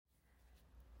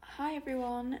Hi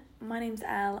everyone, my name's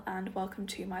Elle and welcome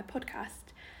to my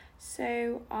podcast.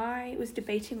 So I was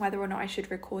debating whether or not I should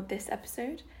record this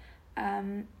episode.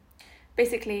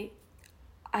 Basically,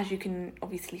 as you can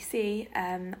obviously see,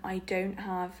 I don't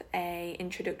have a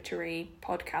introductory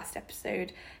podcast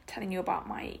episode telling you about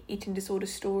my eating disorder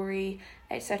story,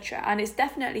 etc. And it's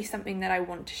definitely something that I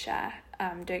want to share.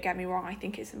 Don't get me wrong, I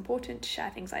think it's important to share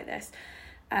things like this.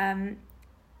 The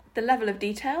level of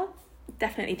detail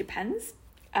definitely depends.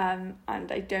 And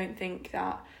I don't think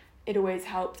that it always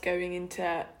helps going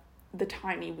into the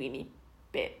tiny weeny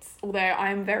bits. Although I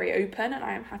am very open and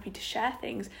I am happy to share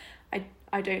things,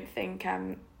 I don't think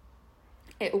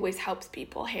it always helps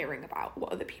people hearing about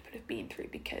what other people have been through,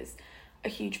 because a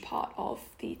huge part of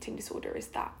the eating disorder is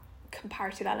that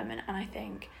comparative element. And I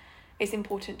think it's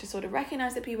important to sort of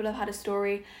recognise that people have had a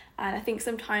story. And I think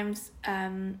sometimes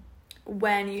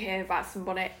when you hear about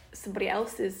somebody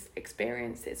else's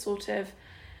experience, it sort of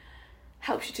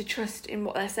helps you to trust in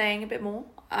what they're saying a bit more.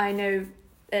 I know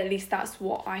at least that's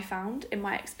what I found in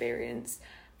my experience,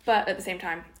 but at the same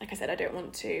time, like I said, I don't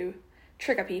want to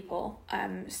trigger people,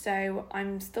 so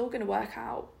I'm still going to work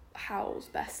out how's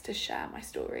best to share my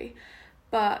story,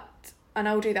 and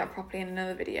I'll do that properly in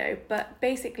another video. But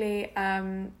basically,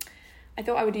 I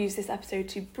thought I would use this episode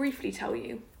to briefly tell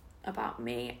you about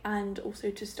me, and also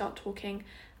to start talking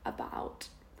about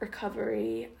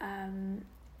recovery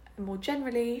more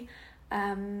generally,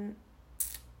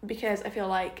 because I feel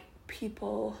like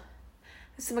there's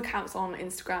some accounts on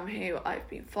Instagram who I've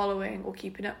been following or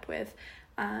keeping up with,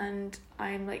 and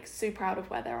I'm like so proud of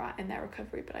where they're at in their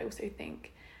recovery, but I also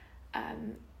think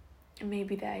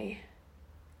maybe they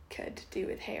could do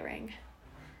with hearing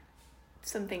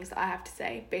some things that I have to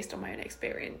say based on my own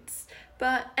experience.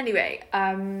 But anyway,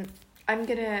 I'm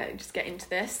gonna just get into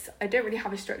this. I don't really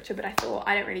have a structure, but I thought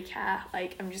I don't really care,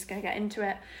 like I'm just gonna get into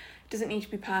it. Doesn't need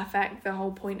to be perfect. The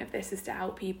whole point of this is to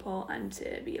help people and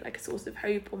to be like a source of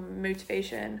hope or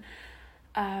motivation,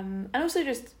 and also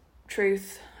just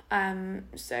truth.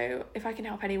 So if I can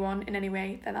help anyone in any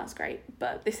way, then that's great.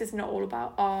 But this is not all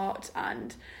about art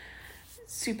and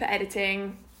super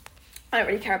editing. I don't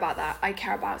really care about that. I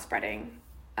care about spreading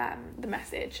the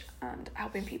message and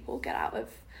helping people get out of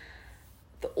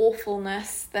the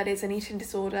awfulness that is an eating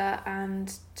disorder,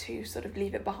 and to sort of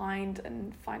leave it behind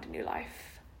and find a new life.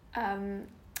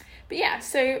 But yeah,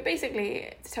 so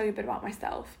basically, to tell you a bit about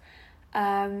myself,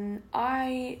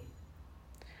 I've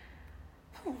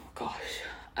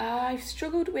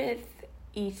struggled with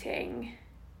eating,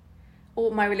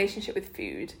 or my relationship with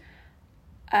food,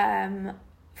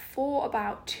 for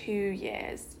about 2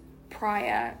 years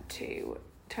prior to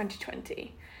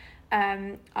 2020.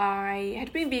 I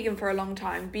had been vegan for a long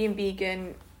time. Being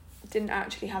vegan didn't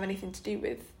actually have anything to do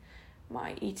with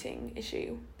my eating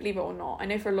issue, believe it or not. I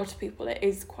know for a lot of people it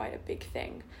is quite a big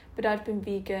thing, but I'd been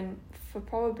vegan for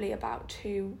probably about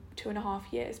 2.5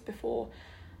 years before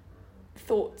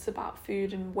thoughts about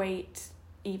food and weight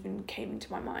even came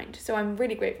into my mind. So I'm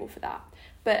really grateful for that.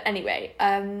 But anyway,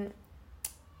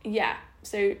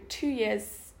 so 2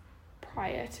 years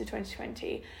prior to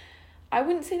 2020, I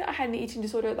wouldn't say that I had an eating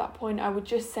disorder at that point. I would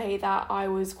just say that I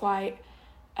was quite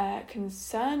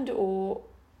concerned or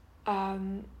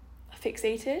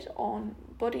fixated on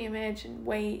body image and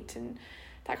weight and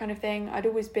that kind of thing. I'd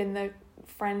always been the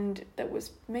friend that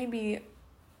was maybe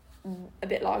a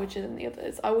bit larger than the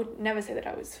others. I would never say that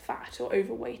I was fat or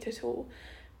overweight at all,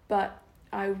 but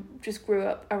I just grew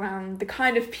up around the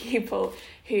kind of people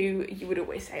who you would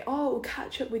always say, oh, I'll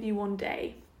catch up with you one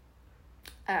day,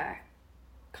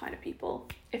 kind of people,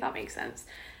 if that makes sense.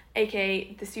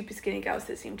 AKA the super skinny girls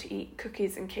that seem to eat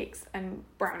cookies and cakes and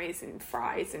brownies and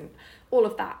fries and all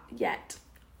of that, yet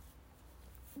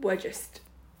were just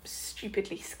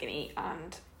stupidly skinny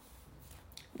and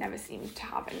never seemed to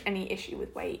have any issue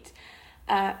with weight.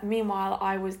 Meanwhile,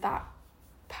 I was that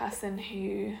person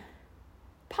who,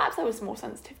 perhaps I was more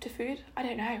sensitive to food. I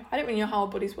don't know. I don't really know how our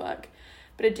bodies work,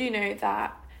 but I do know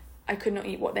that I could not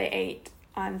eat what they ate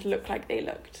and look like they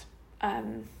looked.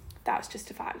 That's just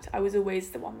a fact. I was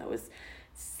always the one that was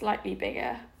slightly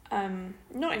bigger,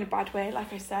 not in a bad way,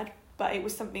 like I said, but it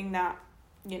was something that,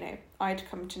 I'd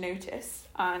come to notice,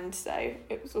 and so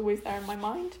it was always there in my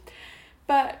mind.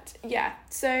 But yeah,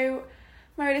 so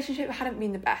my relationship hadn't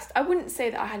been the best. I wouldn't say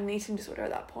that I had an eating disorder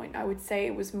at that point. I would say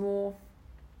it was more,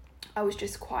 I was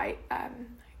just quite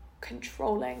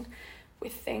controlling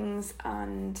with things,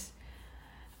 and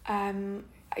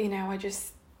I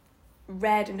just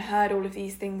read and heard all of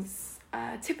these things,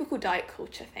 typical diet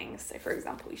culture things. So for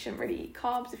example, you shouldn't really eat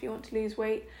carbs if you want to lose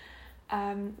weight,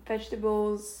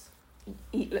 vegetables,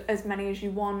 eat as many as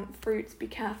you want. Fruits, be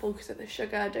careful because of the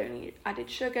sugar. Don't eat added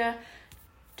sugar.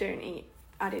 Don't eat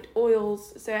added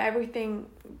oils. So everything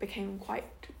became quite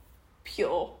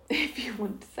pure, if you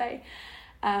want to say.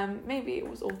 Maybe it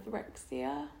was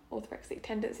orthorexic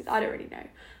tendencies. I don't really know.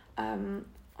 I'm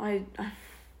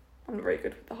not very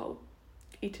good with the whole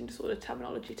eating disorder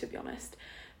terminology, to be honest.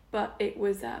 But it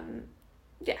was,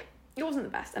 it wasn't the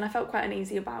best. And I felt quite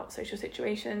uneasy about social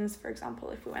situations. For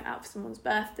example, if we went out for someone's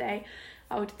birthday,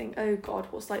 I would think, oh God,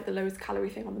 what's like the lowest calorie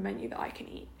thing on the menu that I can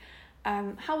eat?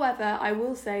 However, I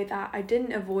will say that I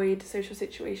didn't avoid social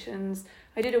situations.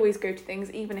 I did always go to things,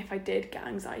 even if I did get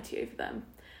anxiety over them,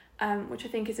 which I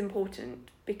think is important,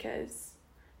 because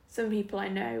some people I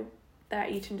know, their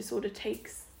eating disorder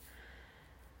takes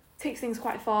things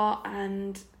quite far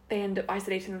and they end up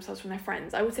isolating themselves from their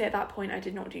friends. I would say at that point I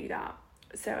did not do that.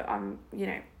 So I'm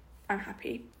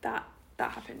happy that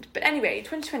happened. But anyway,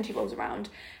 2020 rolls around,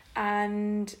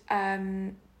 and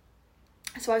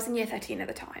so I was in year 13 at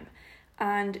the time.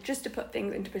 And just to put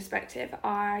things into perspective,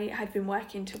 I had been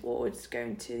working towards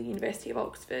going to the University of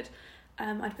Oxford.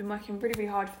 I'd been working really, really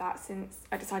hard for that since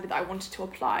I decided that I wanted to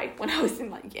apply when I was in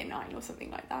like year 9 or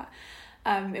something like that.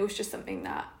 It was just something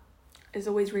that has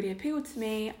always really appealed to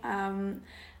me.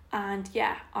 And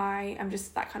yeah, I am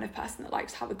just that kind of person that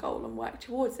likes to have a goal and work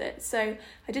towards it. So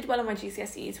I did well on my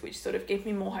GCSEs, which sort of gave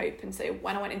me more hope. And so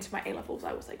when I went into my A-levels,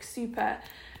 I was like super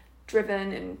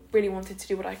driven and really wanted to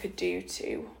do what I could do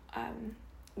to,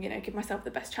 give myself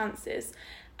the best chances.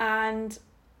 And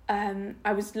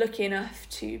I was lucky enough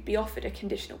to be offered a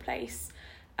conditional place.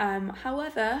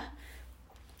 However,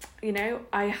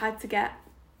 I had to get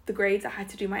the grades, I had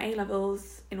to do my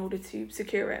A-levels in order to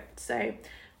secure it. So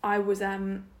I was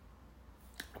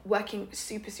working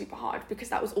super, super hard, because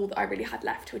that was all that I really had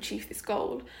left to achieve this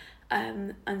goal.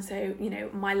 And so,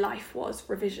 my life was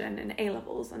revision and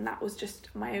A-levels, and that was just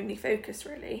my only focus,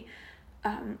 really.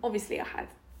 Obviously, I had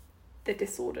the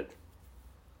disordered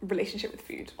relationship with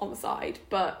food on the side,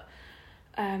 but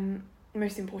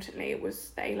most importantly, it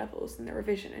was the A-levels and the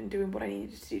revision and doing what I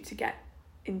needed to do to get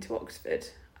into Oxford.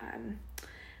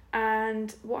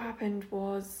 And what happened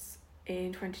was,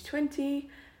 in 2020,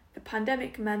 the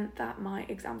pandemic meant that my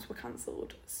exams were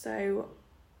cancelled. So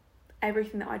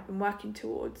everything that I'd been working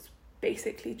towards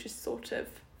basically just sort of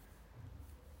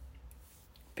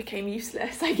became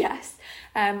useless, I guess.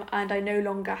 And I no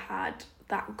longer had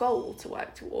that goal to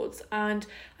work towards. And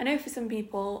I know for some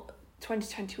people,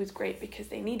 2020 was great because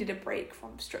they needed a break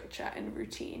from structure and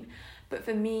routine. But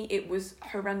for me, it was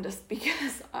horrendous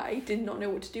because I did not know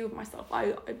what to do with myself.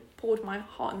 I poured my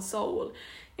heart and soul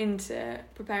into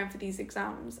preparing for these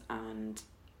exams, and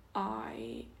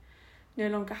I no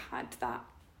longer had that,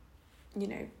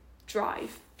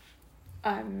 drive,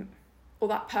 or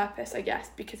that purpose, I guess,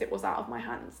 because it was out of my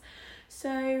hands.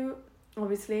 So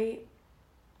obviously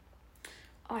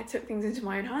I took things into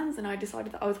my own hands, and I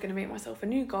decided that I was going to make myself a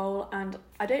new goal. And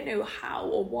I don't know how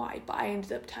or why, but I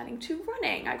ended up turning to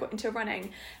running. I got into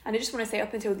running, and I just want to say,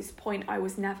 up until this point, I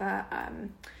was never,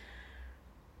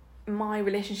 my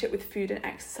relationship with food and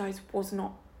exercise was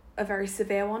not a very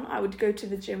severe one. I would go to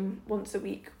the gym once a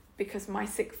week because my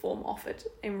sixth form offered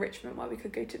enrichment where we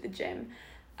could go to the gym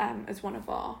as one of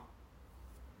our,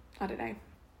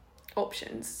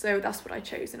 options. So that's what I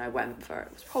chose, and I went for,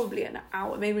 it was probably an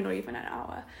hour, maybe not even an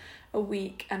hour a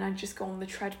week, and I'd just go on the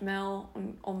treadmill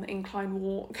on the incline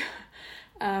walk,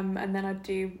 and then I'd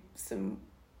do some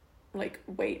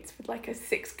weights with a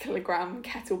 6 kilogram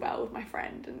kettlebell with my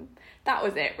friend, and that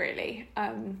was it really.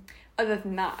 Other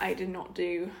than that, I did not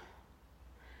do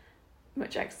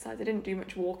much exercise. I didn't do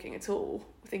much walking at all,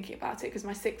 thinking about it, because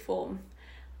my sixth form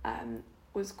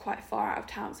was quite far out of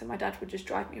town, so my dad would just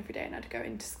drive me every day, and I'd go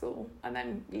into school and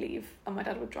then leave, and my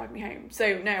dad would drive me home.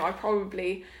 So no, I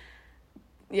probably,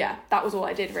 that was all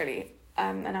I did really.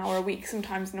 An hour a week,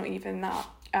 sometimes not even that.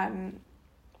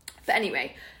 But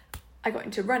anyway, I got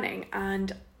into running,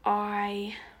 and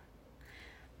I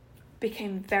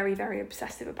became very, very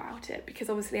obsessive about it, because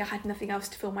obviously I had nothing else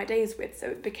to fill my days with, so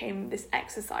it became this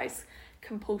exercise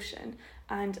compulsion.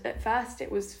 And at first it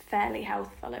was fairly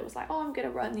healthful. It was like, I'm gonna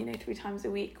run 3 times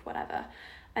a week, whatever.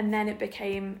 And then it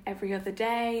became every other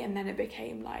day, and then it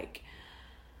became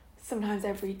sometimes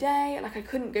every day. I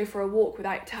couldn't go for a walk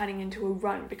without turning into a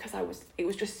run, because it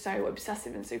was just so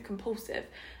obsessive and so compulsive.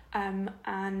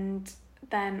 And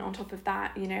then on top of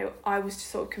that, I was just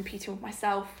sort of competing with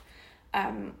myself.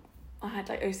 I had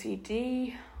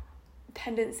OCD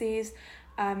tendencies,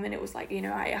 and it was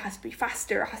it has to be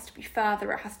faster, it has to be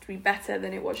further, it has to be better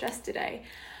than it was yesterday.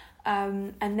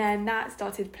 And then that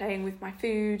started playing with my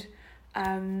food.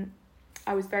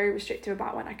 I was very restrictive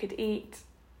about when I could eat.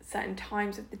 certain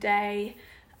times of the day.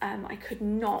 I could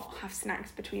not have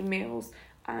snacks between meals,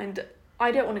 and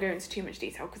I don't want to go into too much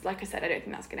detail because, like I said, I don't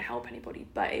think that's going to help anybody,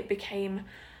 but it became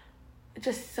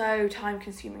just so time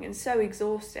consuming and so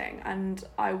exhausting, and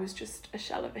I was just a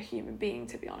shell of a human being,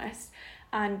 to be honest.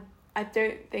 And I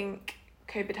don't think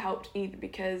COVID helped either,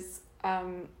 because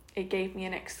it gave me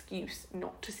an excuse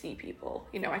not to see people.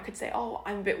 You know, I could say, oh,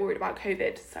 I'm a bit worried about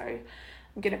COVID, so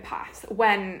I'm going to pass,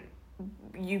 when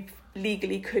you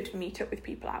legally could meet up with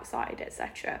people outside,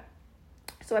 etc.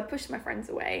 So I pushed my friends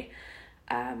away.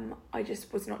 I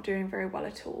just was not doing very well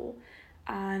at all.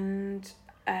 And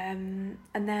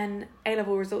then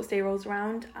A-level results day rolls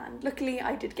around, and luckily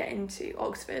I did get into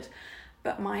Oxford,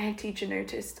 but my head teacher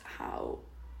noticed how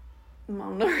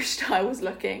malnourished I was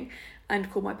looking and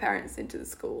called my parents into the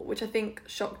school, which I think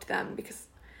shocked them, because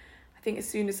I think as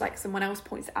soon as like someone else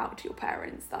points it out to your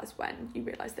parents, that's when you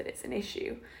realise that it's an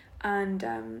issue.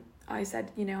 And I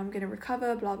said, you know, I'm going to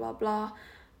recover, blah, blah, blah.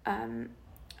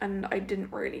 And I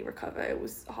didn't really recover. It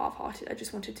was half-hearted. I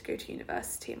just wanted to go to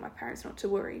university and my parents not to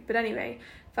worry. But anyway,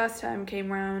 first term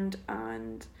came round,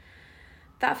 and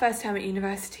that first term at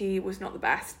university was not the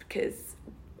best, because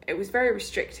it was very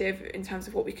restrictive in terms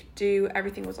of what we could do.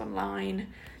 Everything was online.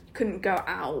 You couldn't go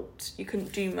out. You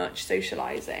couldn't do much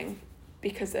socialising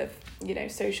because of, you know,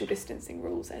 social distancing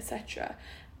rules, etc.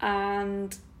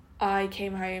 And I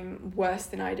came home worse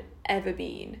than I'd ever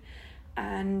been.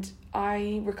 And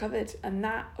I recovered, and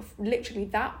that, literally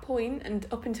that point and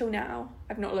up until now,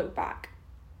 I've not looked back.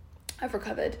 I've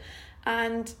recovered,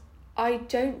 and I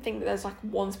don't think that there's like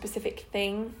one specific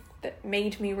thing that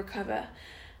made me recover.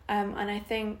 And I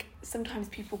think sometimes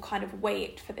people kind of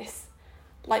wait for this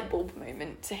light bulb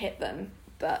moment to hit them,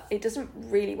 but it doesn't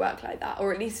really work like that,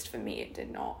 or at least for me it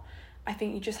did not. I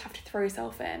think you just have to throw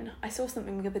yourself in. I saw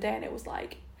something the other day and it was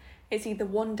like, it's either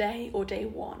one day or day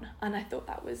one, and I thought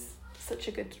that was such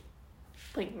a good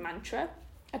like mantra.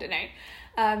 I don't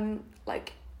know,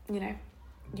 like, you know,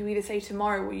 you either say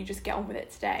tomorrow or you just get on with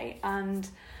it today. And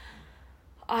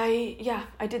I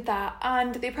did that.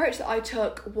 And the approach that I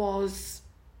took was,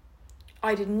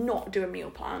 I did not do a meal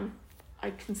plan.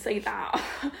 I can say that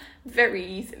very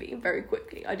easily, very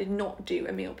quickly. I did not do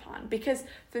a meal plan, because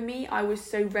for me, I was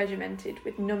so regimented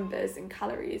with numbers and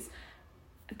calories,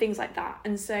 things like that.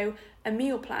 And so a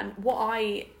meal plan,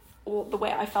 the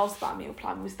way I felt about a meal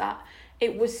plan was that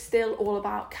it was still all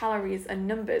about calories and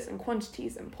numbers and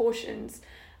quantities and portions,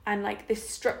 and like this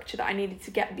structure that I needed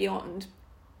to get beyond.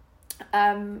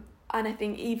 And I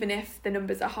think even if the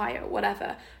numbers are higher,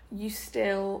 whatever, you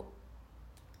still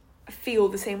feel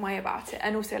the same way about it.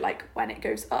 And also, like, when it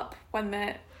goes up, when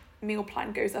the meal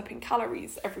plan goes up in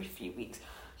calories every few weeks,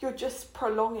 you're just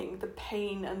prolonging the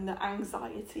pain and the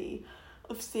anxiety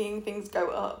of seeing things go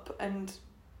up. And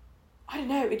I don't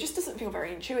know, it just doesn't feel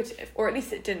very intuitive, or at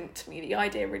least it didn't to me. The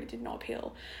idea really did not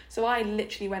appeal. So I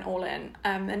literally went all in.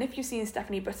 And if you've seen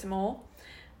Stephanie Buttermore,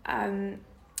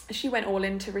 she went all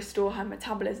in to restore her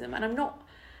metabolism. And I'm not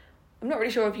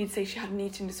really sure if you'd say she had an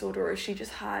eating disorder, or if she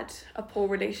just had a poor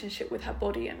relationship with her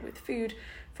body and with food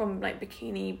from like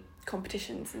bikini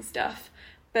competitions and stuff.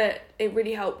 But it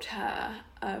really helped her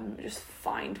just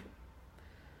find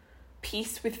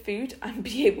peace with food and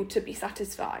be able to be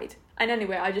satisfied. And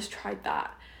anyway, I just tried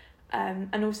that.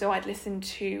 And also I'd listened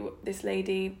to this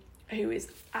lady who is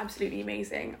absolutely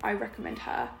amazing. I recommend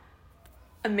her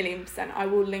 1,000,000%. I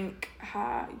will link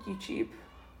her YouTube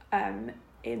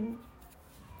in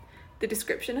the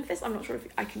description of this. I'm not sure if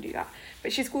I can do that.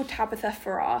 But she's called Tabitha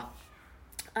Farrar.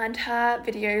 And her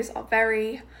videos are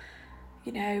very,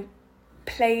 you know,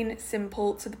 plain,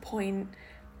 simple, to the point.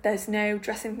 There's no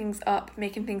dressing things up,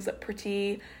 making things look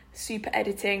pretty, super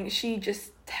editing. She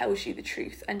just tells you the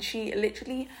truth, and she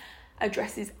literally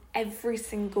addresses every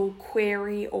single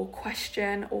query or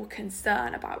question or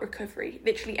concern about recovery.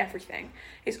 Literally everything.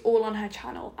 It's all on her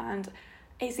channel, and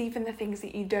it's even the things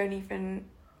that you don't even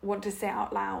want to say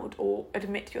out loud or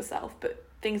admit to yourself, but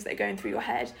things that are going through your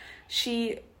head.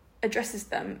 She addresses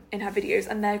them in her videos,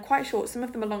 and they're quite short. Some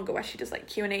of them are longer, where she does like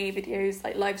Q&A videos,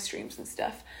 like live streams and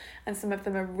stuff, and some of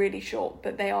them are really short,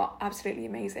 but they are absolutely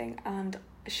amazing. And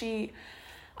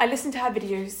I listened to her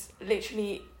videos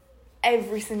literally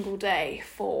every single day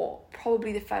for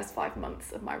probably the first 5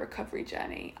 months of my recovery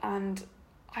journey, and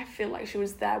I feel like she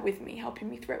was there with me, helping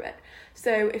me through it.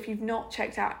 So if you've not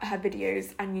checked out her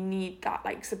videos and you need that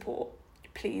like support,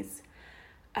 please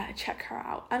check her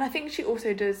out. And I think she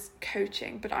also does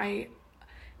coaching, but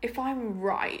if I'm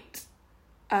right,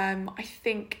 I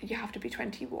think you have to be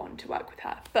 21 to work with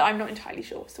her, but I'm not entirely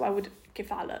sure, so I would give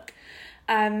that a look.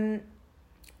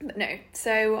 But no,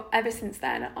 so ever since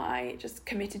then I just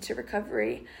committed to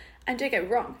recovery, And don't get me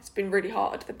wrong, it's been really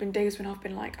hard. There've been days when I've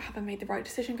been like, have I made the right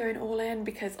decision going all in?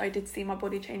 Because I did see my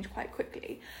body change quite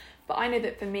quickly. But I know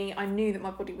that for me, I knew that my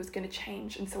body was going to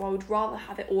change. And so I would rather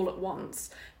have it all at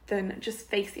once than just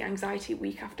face the anxiety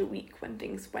week after week when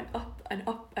things went up and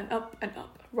up and up and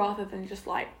up, rather than just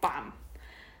like, bam,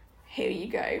 here you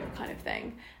go kind of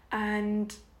thing.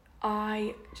 And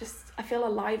I feel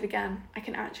alive again. I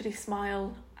can actually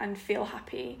smile and feel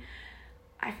happy.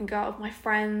 I can go out with my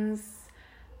friends.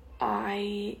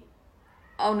 I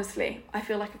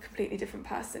feel like a completely different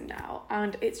person now,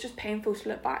 and it's just painful to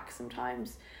look back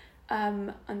sometimes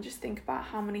and just think about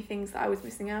how many things that I was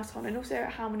missing out on, and also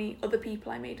how many other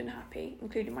people I made unhappy,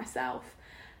 including myself.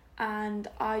 And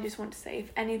I just want to say,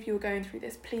 if any of you are going through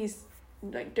this, please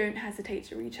don't hesitate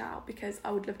to reach out, because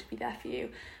I would love to be there for you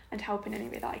and help in any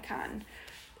way that I can.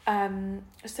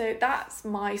 So that's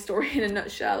my story in a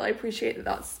nutshell. I appreciate that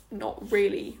that's not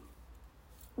really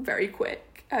very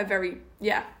quick. That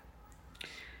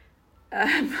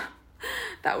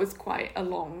was quite a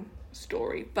long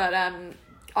story, but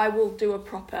I will do a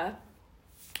proper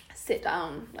sit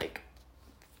down, like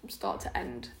start to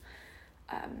end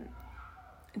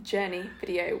journey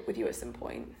video with you at some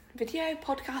point. Video,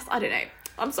 podcast, I don't know.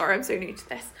 I'm sorry, I'm so new to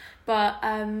this. But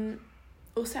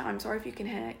also, I'm sorry if you can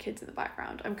hear kids in the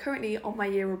background. I'm currently on my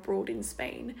year abroad in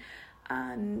Spain,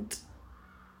 and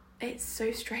it's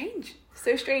so strange,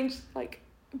 like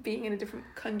being in a different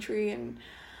country and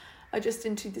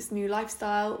adjusting to this new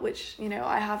lifestyle, which, you know,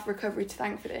 I have recovery to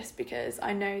thank for this, because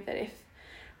I know that if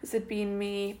this had been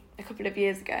me a couple of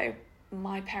years ago,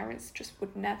 my parents just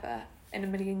would never in a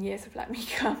million years have let me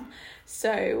come.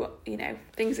 So, you know,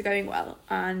 things are going well.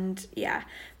 And yeah,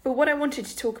 but what I wanted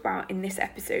to talk about in this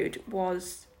episode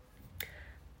was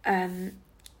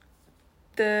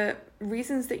the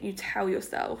reasons that you tell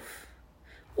yourself,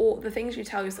 or the things you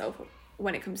tell yourself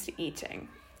when it comes to eating,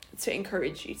 to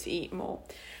encourage you to eat more.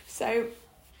 So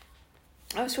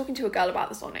I was talking to a girl about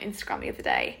this on Instagram the other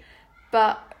day,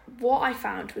 but what I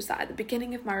found was that at the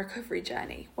beginning of my recovery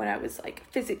journey, when I was like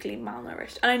physically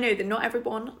malnourished, and I know that not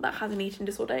everyone that has an eating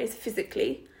disorder is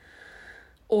physically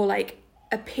or like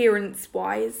appearance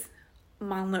wise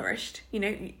malnourished, you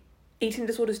know, eating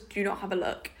disorders do not have a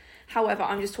look. However,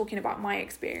 I'm just talking about my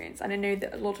experience, and I know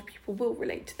that a lot of people will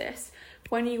relate to this.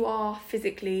 When you are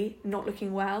physically not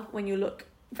looking well, when you look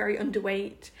very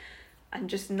underweight and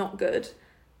just not good,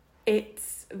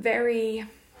 it's very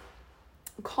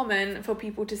common for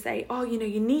people to say, oh, you know,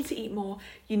 you need to eat more,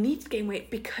 you need to gain weight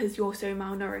because you're so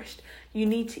malnourished, you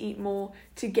need to eat more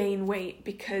to gain weight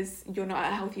because you're not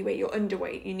at a healthy weight, you're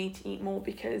underweight, you need to eat more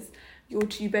because you're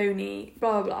too bony,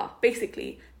 blah blah blah.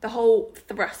 Basically, the whole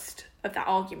thrust of that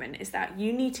argument is that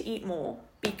you need to eat more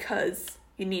because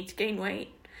you need to gain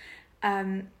weight,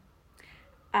 and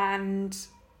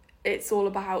it's all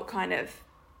about kind of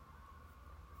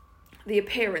the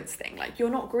appearance thing. Like, you're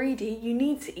not greedy, you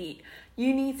need to eat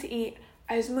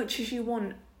as much as you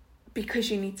want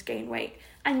because you need to gain weight.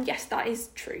 And yes, that is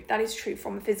true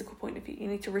from a physical point of view. You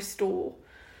need to restore,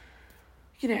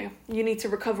 you know, you need to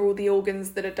recover all the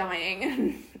organs that are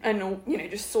dying and all, you know,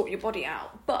 just sort your body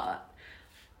out. But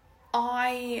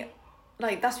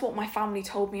that's what my family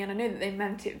told me, and I know that they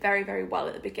meant it very, very well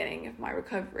at the beginning of my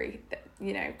recovery. That,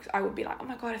 you know, I would be like, oh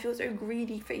my God, I feel so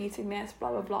greedy for eating this,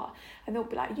 blah, blah, blah. And they'll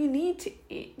be like, you need to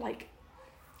eat, like,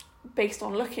 based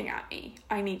on looking at me,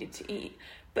 I needed to eat.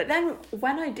 But then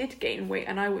when I did gain weight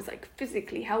and I was like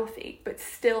physically healthy, but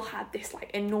still had this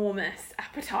like enormous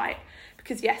appetite,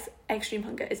 because yes, extreme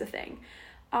hunger is a thing,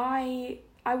 I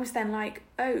was then like,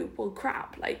 oh, well,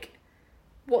 crap, like,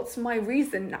 what's my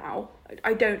reason now?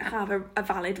 I don't have a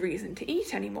valid reason to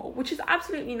eat anymore, which is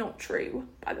absolutely not true,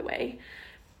 by the way.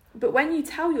 But when you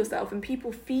tell yourself and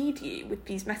people feed you with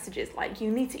these messages, like,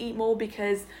 you need to eat more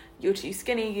because you're too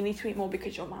skinny, you need to eat more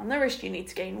because you're malnourished, you need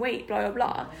to gain weight, blah, blah,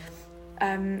 blah.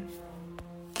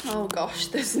 Oh gosh,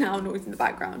 there's now noise in the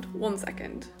background. 1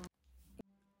 second.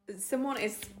 Someone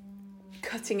is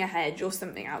cutting a hedge or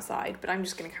something outside, but I'm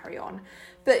just going to carry on.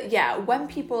 But yeah, when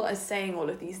people are saying all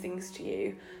of these things to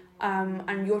you,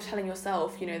 and you're telling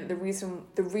yourself, you know, that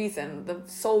the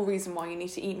sole reason why you need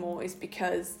to eat more is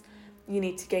because you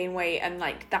need to gain weight, and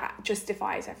like that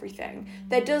justifies everything,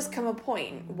 there does come a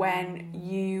point when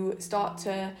you start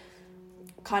to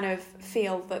kind of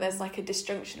feel that there's like a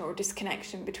disjunction or a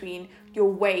disconnection between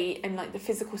your weight and like the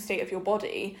physical state of your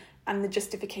body and the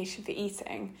justification for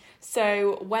eating.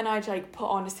 So when I like put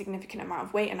on a significant amount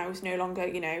of weight and I was no longer,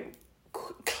 you know,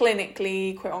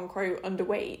 clinically quote unquote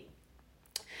underweight,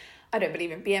 I don't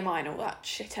believe in BMI and all that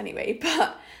shit anyway,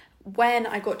 but when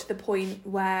I got to the point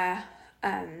where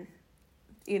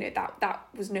you know, that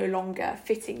was no longer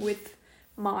fitting with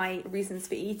my reasons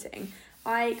for eating,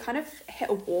 I kind of hit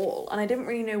a wall, and I didn't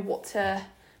really know what to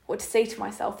say to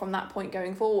myself from that point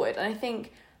going forward. And I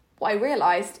think what I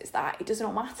realised is that it does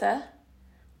not matter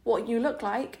what you look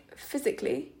like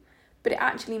physically, but it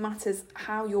actually matters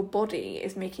how your body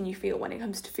is making you feel when it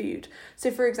comes to food.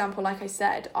 So for example, like I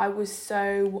said, I was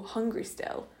so hungry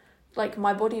still. Like,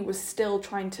 my body was still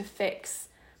trying to fix,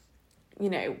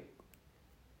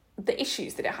 the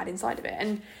issues that it had inside of it.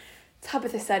 And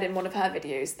Tabitha said in one of her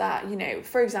videos that,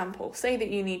 for example, say that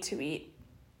you need to eat,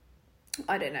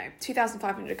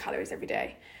 2,500 calories every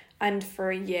day. And for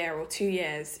a year or 2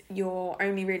 years, you're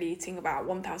only really eating about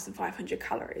 1,500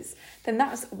 calories. Then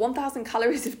that's 1,000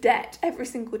 calories of debt every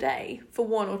single day for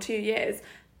 1 or 2 years.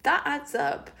 That adds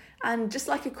up. And just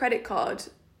like a credit card,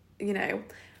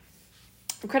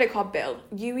 a credit card bill,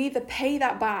 you either pay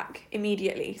that back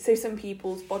immediately. So some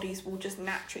people's bodies will just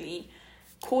naturally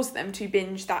cause them to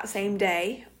binge that same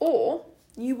day, or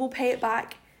you will pay it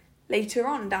back later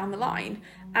on down the line.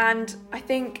 And I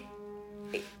think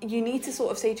you need to sort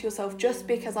of say to yourself, just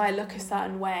because I look a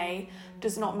certain way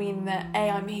does not mean that A,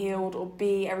 I'm healed, or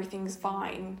B, everything's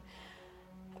fine.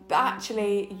 But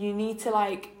actually, you need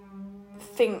to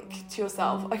think to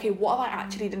yourself, okay, what have I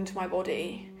actually done to my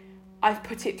body? I've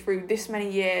put it through this many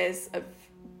years of,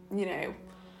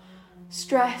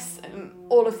 stress and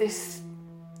all of this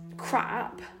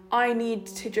crap. I need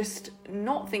to just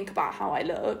not think about how I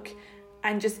look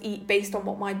and just eat based on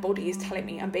what my body is telling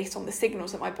me and based on the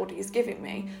signals that my body is giving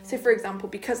me. So for example,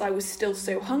 because I was still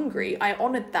so hungry, I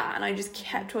honoured that and I just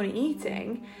kept on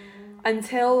eating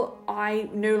until I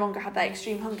no longer had that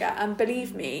extreme hunger. And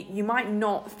believe me, you might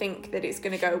not think that it's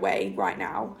going to go away right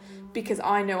now, because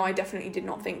I know I definitely did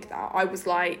not think that. I was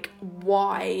like,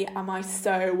 why am I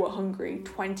so hungry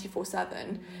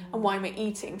 24/7? And why am I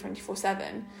eating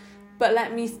 24/7? But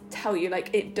let me tell you,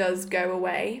 it does go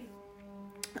away.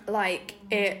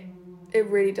 It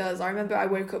really does. I remember I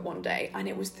woke up one day and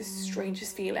it was the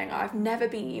strangest feeling. I've never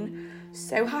been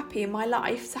so happy in my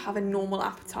life to have a normal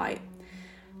appetite.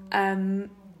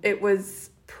 It was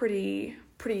pretty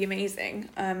amazing.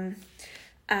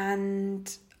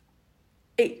 And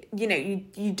it,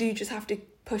 you do just have to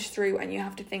push through, and you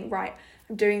have to think, right,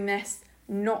 I'm doing this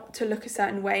not to look a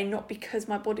certain way, not because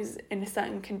my body's in a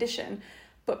certain condition,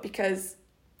 but because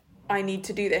I need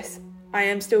to do this. I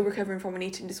am still recovering from an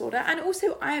eating disorder, and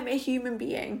also I am a human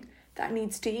being that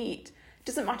needs to eat. It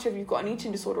doesn't matter if you've got an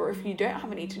eating disorder or if you don't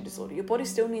have an eating disorder, your body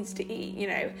still needs to eat.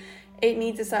 It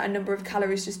needs a certain number of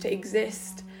calories just to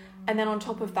exist. And then on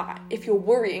top of that, if you're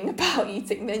worrying about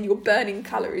eating, then you're burning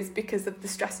calories because of the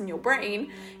stress in your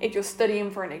brain. If you're studying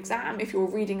for an exam, if you're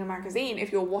reading a magazine,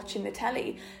 if you're watching the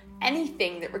telly,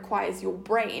 anything that requires your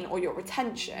brain or your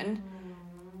attention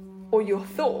or your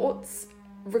thoughts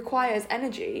requires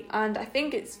energy. And I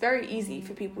think it's very easy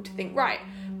for people to think, right,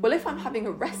 well, if I'm having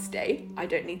a rest day, I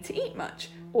don't need to eat much.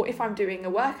 Or if I'm doing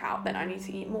a workout, then I need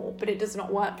to eat more. But it does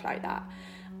not work like that.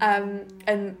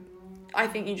 And I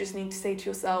think you just need to say to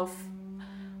yourself,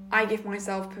 I give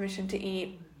myself permission to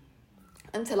eat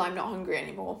until I'm not hungry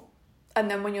anymore.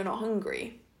 And then when you're not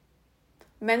hungry,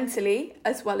 mentally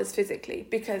as well as physically,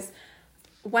 because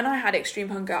when I had extreme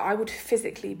hunger, I would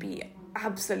physically be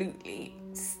absolutely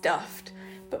stuffed,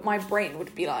 but my brain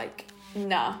would be like,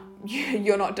 nah,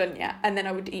 you're not done yet. And then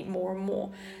I would eat more and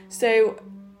more. So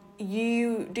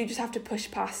you do just have to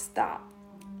push past that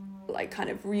kind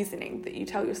of reasoning that you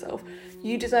tell yourself.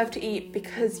 You deserve to eat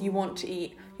because you want to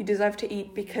eat. You deserve to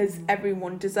eat because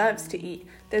everyone deserves to eat.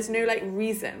 There's no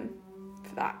reason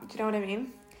for that. Do you know what I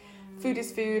mean? Food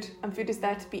is food, and food is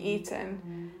there to be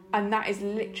eaten, and that is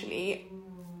literally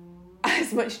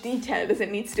as much detail as it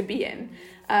needs to be in.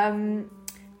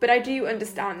 But I do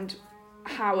understand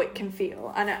how it can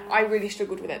feel, and I really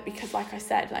struggled with it because, like I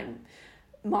said,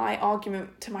 my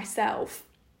argument to myself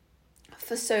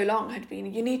for so long had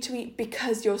been, you need to eat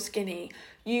because you're skinny.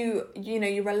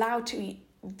 You're allowed to eat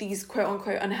these quote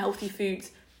unquote unhealthy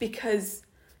foods because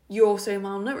you're so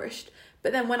malnourished.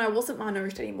 But then when I wasn't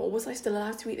malnourished anymore, was I still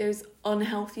allowed to eat those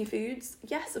unhealthy foods?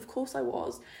 Yes, of course I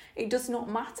was. It does not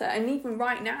matter. And even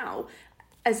right now,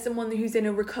 as someone who's in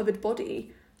a recovered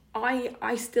body,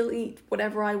 I still eat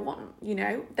whatever I want,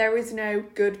 There is no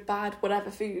good, bad,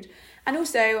 whatever food. And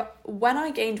also, when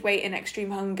I gained weight in extreme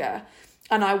hunger,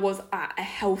 and I was at a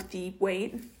healthy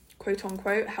weight, quote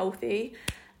unquote, healthy,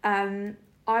 I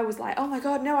was like, oh my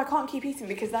God, no, I can't keep eating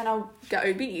because then I'll get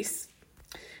obese.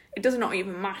 It does not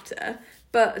even matter.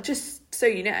 But just so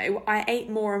you know, I ate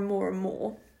more and more and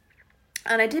more.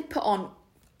 And I did put on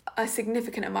a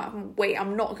significant amount of weight.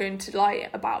 I'm not going to lie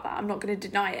about that. I'm not going to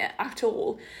deny it at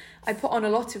all. I put on a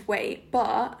lot of weight,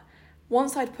 but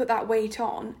once I'd put that weight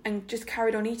on and just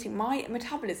carried on eating, my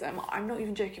metabolism, I'm not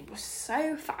even joking, was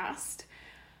so fast.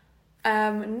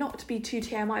 Not to be too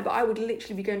TMI, but I would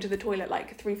literally be going to the toilet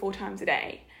like 3-4 times a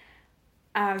day.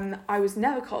 I was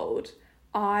never cold.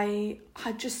 I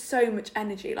had just so much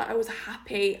energy. Like, I was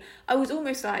happy. I was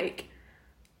almost like,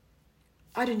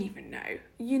 I don't even know.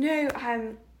 You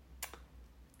know,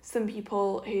 some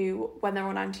people who, when they're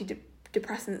on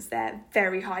antidepressants, they're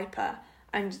very hyper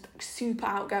and super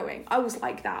outgoing. I was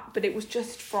like that, but it was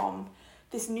just from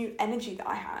this new energy that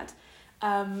I had.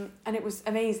 And it was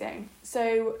amazing.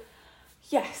 So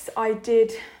yes, I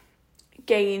did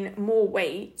gain more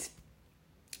weight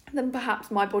than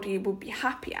perhaps my body would be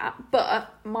happy at,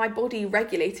 but my body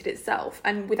regulated itself,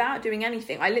 and without doing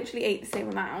anything, I literally ate the same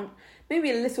amount,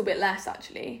 maybe a little bit less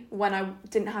actually, when I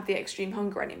didn't have the extreme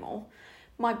hunger anymore.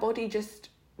 My body just,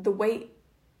 the weight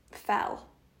fell.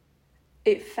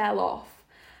 It fell off.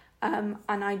 And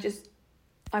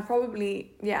I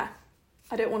probably, I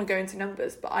don't want to go into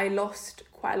numbers, but I lost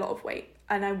quite a lot of weight,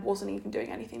 and I wasn't even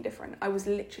doing anything different. I was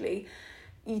literally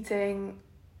eating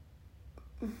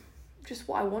just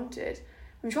what I wanted.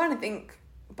 I'm trying to think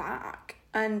back,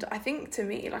 and I think, to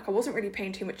me, like, I wasn't really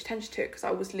paying too much attention to it, because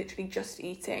I was literally just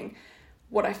eating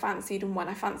what I fancied and when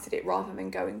I fancied it, rather than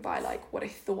going by like what I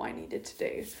thought I needed to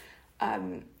do,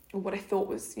 or what I thought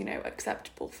was, you know,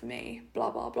 acceptable for me,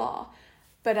 blah blah blah.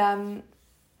 But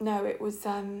no, it was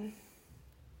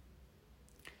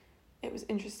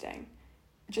interesting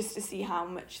just to see how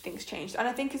much things changed. And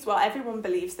I think as well, everyone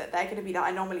believes that they're going to be that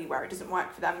anomaly where it doesn't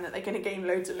work for them, and that they're going to gain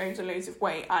loads and loads and loads of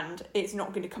weight, and it's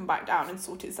not going to come back down and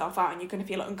sort itself out, and you're going to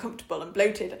feel uncomfortable and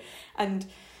bloated and,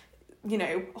 you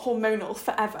know, hormonal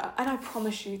forever. And I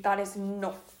promise you, that is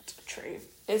not true.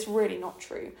 It's really not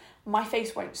true. My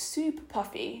face went super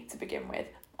puffy to begin with.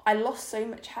 I lost so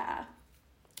much hair.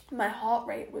 My heart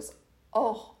rate was,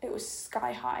 it was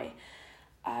sky high.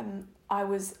 I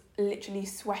was literally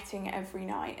sweating every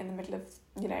night in the middle of,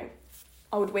 you know,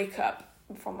 I would wake up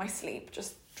from my sleep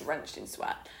just drenched in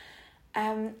sweat.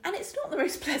 And it's not the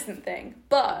most pleasant thing,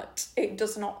 but it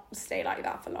does not stay like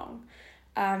that for long.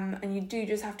 And you do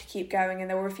just have to keep going. And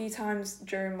there were a few times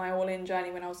during my all-in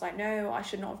journey when I was like, no, I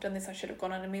should not have done this. I should have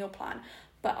gone on a meal plan.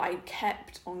 But I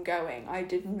kept on going. I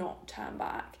did not turn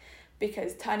back,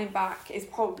 because turning back is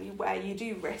probably where you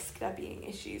do risk there being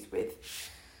issues with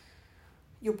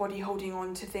your body holding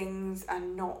on to things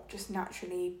and not just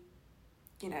naturally,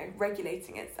 you know,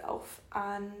 regulating itself.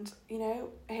 And, you know,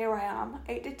 here I am.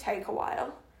 It did take a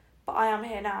while, but I am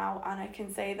here now, and I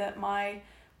can say that my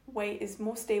weight is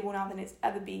more stable now than it's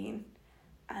ever been.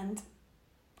 And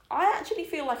I actually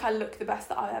feel like I look the best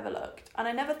that I've ever looked. And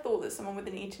I never thought that someone with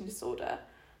an eating disorder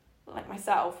like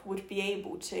myself would be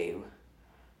able to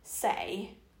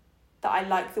say that I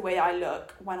like the way I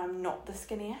look when I'm not the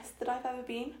skinniest that I've ever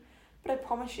been. But I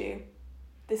promise you,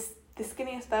 the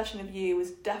skinniest version of you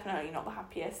was definitely not the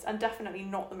happiest, and definitely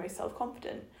not the most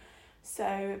self-confident.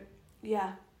 So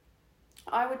yeah,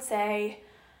 I would say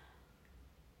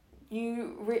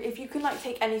if you can like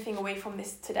take anything away from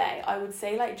this today, I would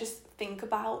say like just think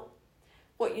about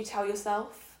what you tell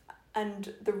yourself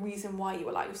and the reason why you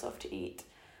allow yourself to eat,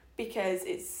 because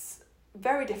it's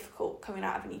very difficult coming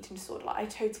out of an eating disorder. Like, I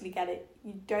totally get it.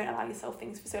 You don't allow yourself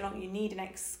things for so long. You need an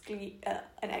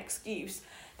excuse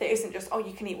that isn't just,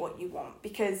 you can eat what you want,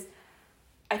 because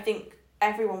I think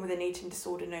everyone with an eating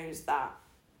disorder knows that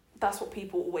that's what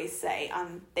people always say,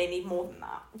 and they need more than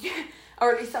that.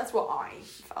 Or at least that's what I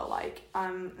felt like.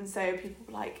 And so people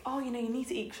were like, you know, you need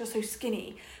to eat because you're so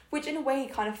skinny, which in a way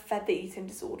kind of fed the eating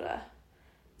disorder.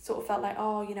 Sort of felt like,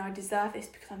 you know, I deserve this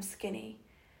because I'm skinny.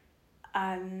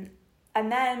 And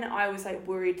then I was like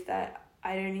worried that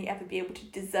I'd only ever be able to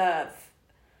deserve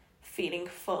feeling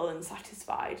full and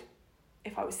satisfied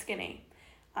if I was skinny.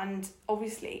 And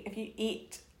obviously, if you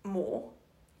eat more,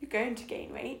 you're going to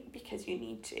gain weight because you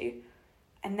need to.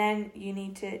 And then you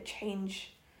need to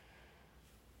change,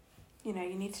 you know,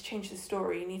 you need to change the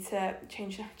story. You need to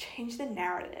change the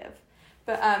narrative.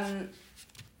 But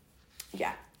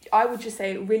yeah, I would just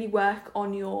say really work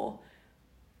on your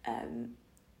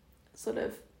sort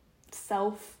of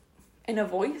self inner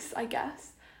voice, I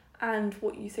guess, and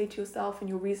what you say to yourself and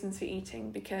your reasons for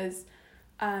eating, because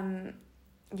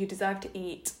you deserve to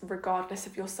eat regardless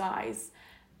of your size,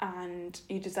 and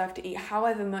you deserve to eat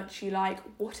however much you like,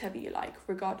 whatever you like,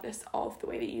 regardless of the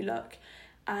way that you look.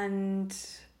 And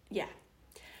yeah,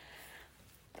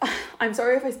 I'm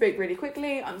sorry if I spoke really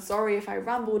quickly. I'm sorry if I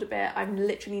rambled a bit. I've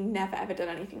literally never ever done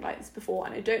anything like this before,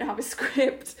 and I don't have a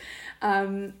script,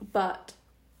 but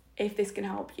if this can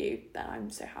help you, then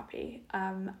I'm so happy.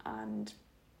 And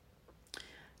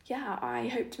yeah, I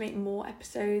hope to make more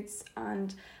episodes.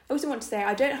 And I also want to say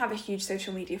I don't have a huge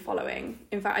social media following.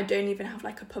 In fact, I don't even have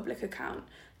like a public account,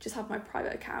 just have my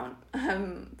private account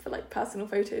for like personal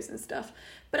photos and stuff.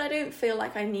 But I don't feel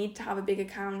like I need to have a big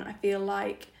account. I feel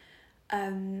like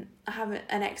I have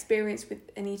an experience with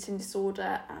an eating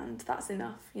disorder and that's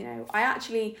enough, you know. I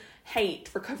actually hate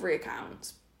recovery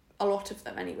accounts, a lot of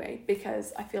them anyway,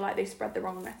 because I feel like they spread the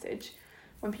wrong message.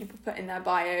 When people put in their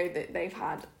bio that they've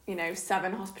had, you know,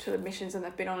 7 hospital admissions and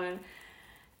they've been on an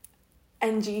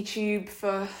NG tube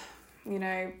for, you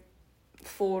know,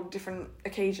 4 different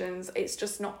occasions, it's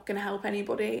just not going to help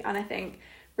anybody. And I think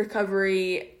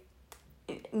recovery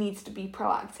needs to be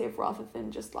proactive rather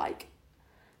than just like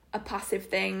a passive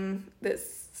thing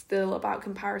that's still about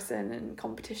comparison and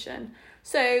competition.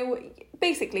 So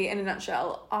basically, in a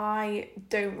nutshell, I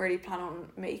don't really plan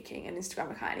on making an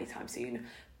Instagram account anytime soon.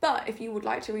 But if you would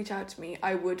like to reach out to me,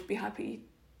 I would be happy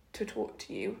to talk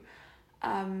to you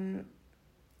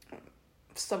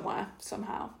somewhere,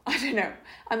 somehow. I don't know.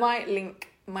 I might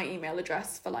link my email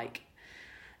address for like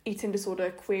eating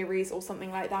disorder queries or something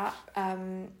like that,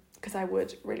 because I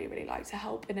would really, really like to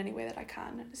help in any way that I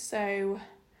can. So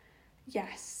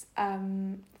yes,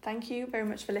 thank you very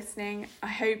much for listening. I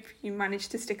hope you managed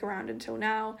to stick around until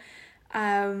now,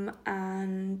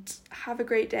 and have a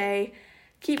great day.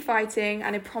 Keep fighting,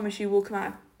 and I promise you will come out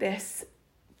of this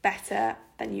better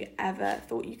than you ever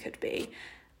thought you could be.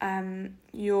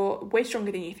 You're way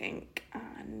stronger than you think,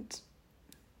 and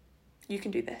you can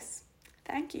do this.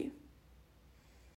 Thank you.